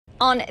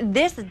On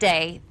this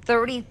day,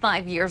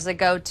 35 years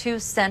ago, two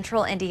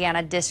Central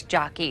Indiana disc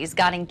jockeys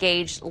got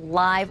engaged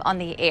live on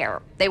the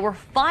air. They were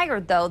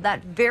fired, though,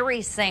 that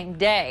very same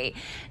day.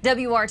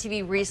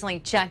 WRTV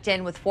recently checked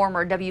in with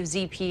former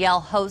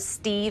WZPL hosts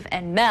Steve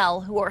and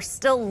Mel, who are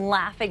still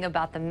laughing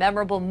about the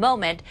memorable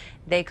moment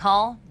they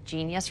call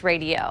Genius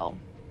Radio.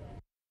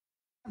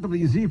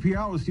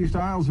 WZPL with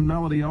Stiles and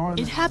Melody Owen.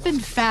 It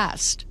happened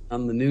fast.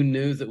 On the noon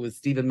news, it was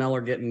Steve and Mel are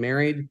getting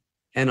married.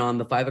 And on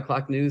the 5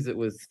 o'clock news, it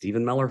was Steve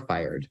and Mel are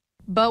fired.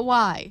 But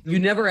why? You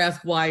never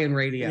ask why in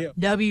radio.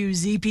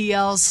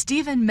 WZPL's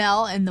Steve and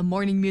Mel and the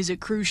Morning Music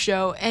Crew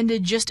show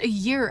ended just a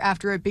year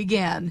after it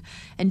began.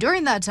 And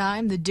during that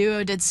time, the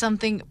duo did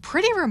something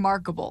pretty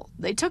remarkable.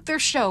 They took their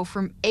show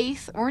from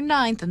 8th or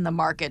 9th in the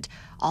market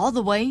all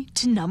the way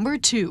to number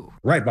 2.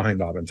 Right behind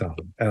Bob and Tom,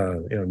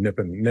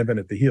 nipping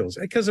at the heels,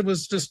 because it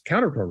was just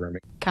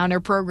counter-programming.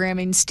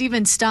 Counter-programming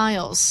Steve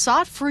Stiles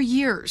sought for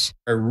years.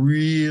 I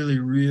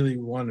really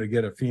wanted to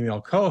get a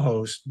female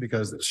co-host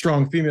because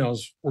strong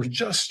females were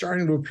just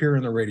starting to appear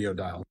in the radio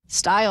dial.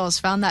 Stiles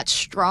found that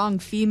strong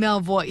female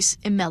voice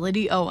in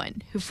Melody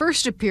Owen, who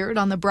first appeared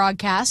on the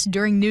broadcast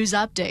during news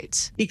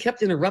updates. He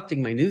kept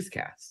interrupting my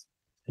newscast.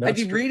 I'd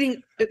be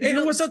reading.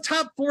 It was a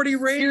top 40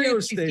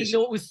 radio station. You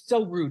know, it was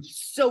so rude,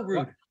 so rude.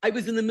 What? I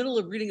was in the middle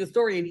of reading a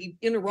story and he'd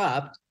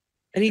interrupt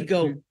and he'd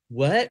go,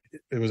 "What?"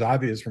 It was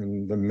obvious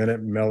from the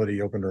minute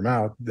Melody opened her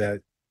mouth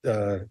that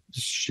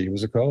she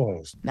was a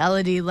co-host.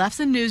 Melody left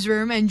the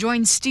newsroom and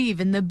joined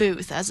Steve in the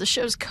booth as the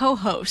show's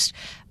co-host,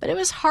 but it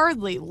was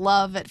hardly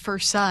love at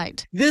first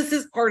sight. This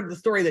is part of the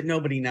story that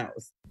nobody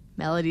knows.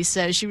 Melody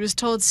says she was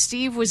told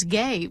Steve was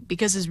gay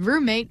because his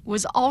roommate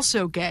was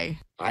also gay.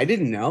 I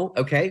didn't know,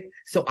 okay?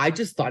 So I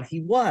just thought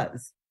he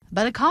was.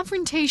 But a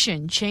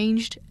confrontation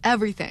changed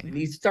everything. And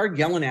he started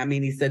yelling at me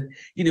and he said,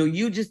 you know,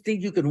 you just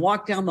think you can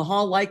walk down the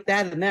hall like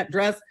that in that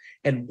dress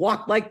and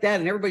walk like that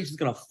and everybody's just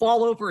going to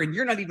fall over and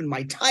you're not even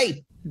my type.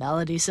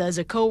 Melody says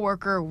a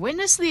coworker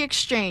witnessed the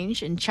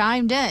exchange and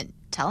chimed in,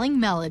 telling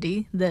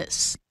Melody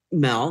this.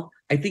 Mel,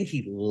 I think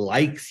he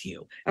likes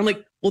you. I'm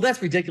like, well,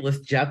 that's ridiculous,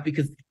 Jeff,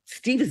 because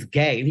Steve is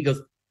gay. And he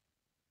goes,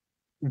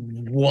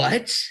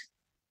 what?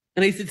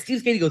 And I said,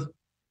 Steve's gay. And he goes,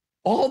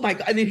 oh my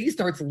God. And then he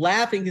starts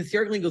laughing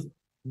hysterically and goes,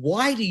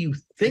 why do you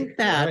think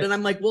that? Right. And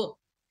I'm like, well,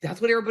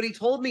 that's what everybody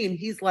told me. And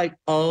he's like,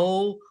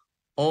 oh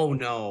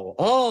no.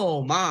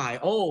 Oh my.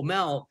 Oh,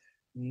 Mel.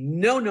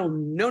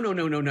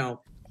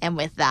 No. And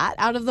with that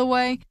out of the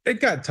way,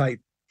 it got tight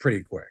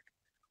pretty quick.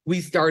 We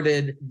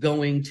started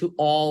going to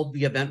all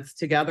the events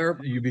together.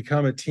 You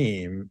become a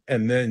team,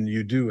 and then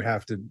you do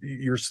have to,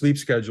 your sleep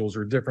schedules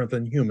are different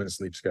than human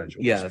sleep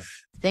schedules. Yes.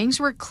 Things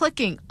were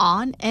clicking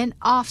on and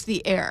off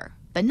the air,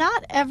 but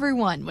not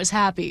everyone was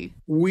happy.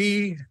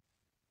 We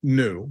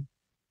knew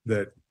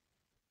that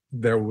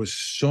there was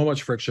so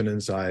much friction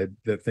inside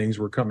that things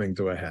were coming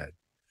to a head.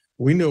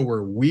 We knew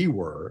where we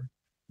were.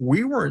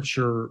 We weren't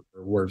sure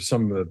where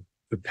some of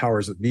the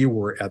powers that be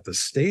were at the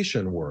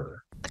station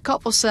were. The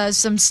couple says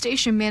some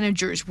station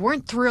managers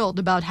weren't thrilled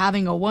about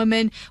having a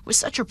woman with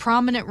such a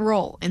prominent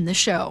role in the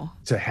show.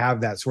 To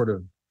have that sort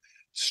of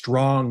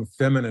strong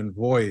feminine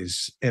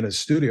voice in a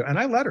studio, and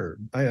I let her.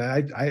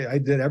 I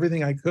did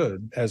everything I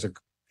could as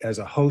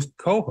a host,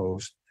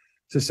 co-host,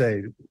 to say,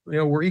 you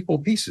know, we're equal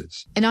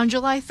pieces. And on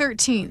July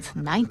 13th,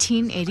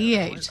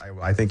 1988.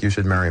 I think you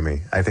should marry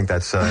me. I think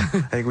that's, I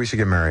think we should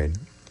get married.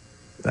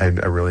 I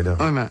really do.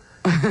 Oh, I'm not.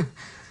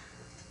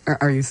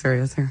 Are you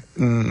serious here?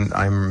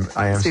 I am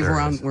Steve,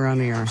 serious. We're on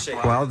the air.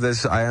 Well,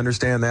 I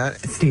understand that.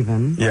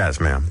 Stephen. Yes,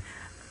 ma'am.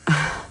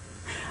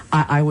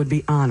 I would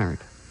be honored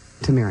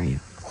to marry you.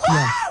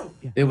 Yes.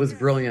 It was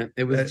brilliant.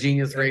 It was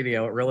genius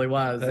radio. It really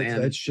was.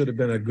 That should have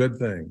been a good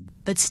thing.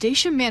 But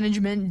station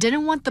management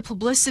didn't want the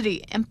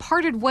publicity and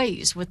parted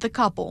ways with the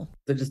couple.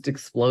 It just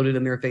exploded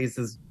in their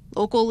faces.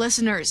 Local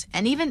listeners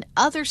and even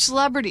other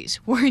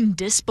celebrities were in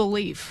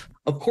disbelief.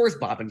 Of course,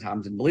 Bob and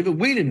Tom didn't believe it.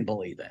 We didn't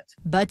believe it.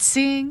 But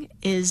seeing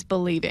is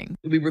believing.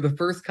 We were the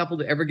first couple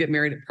to ever get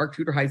married at Park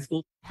Tudor High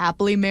School.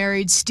 Happily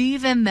married,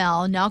 Steve and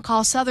Mel now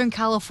call Southern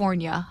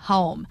California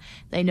home.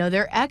 They know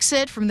their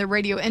exit from the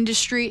radio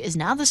industry is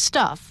now the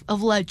stuff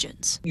of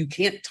legends. You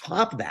can't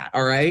top that,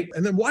 all right?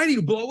 And then why do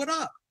you blow it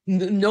up?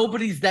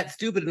 Nobody's that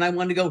stupid. And I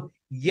wanted to go,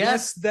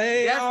 yes,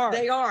 they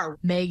are.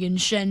 Megan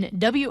Shen,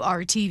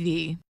 WRTV.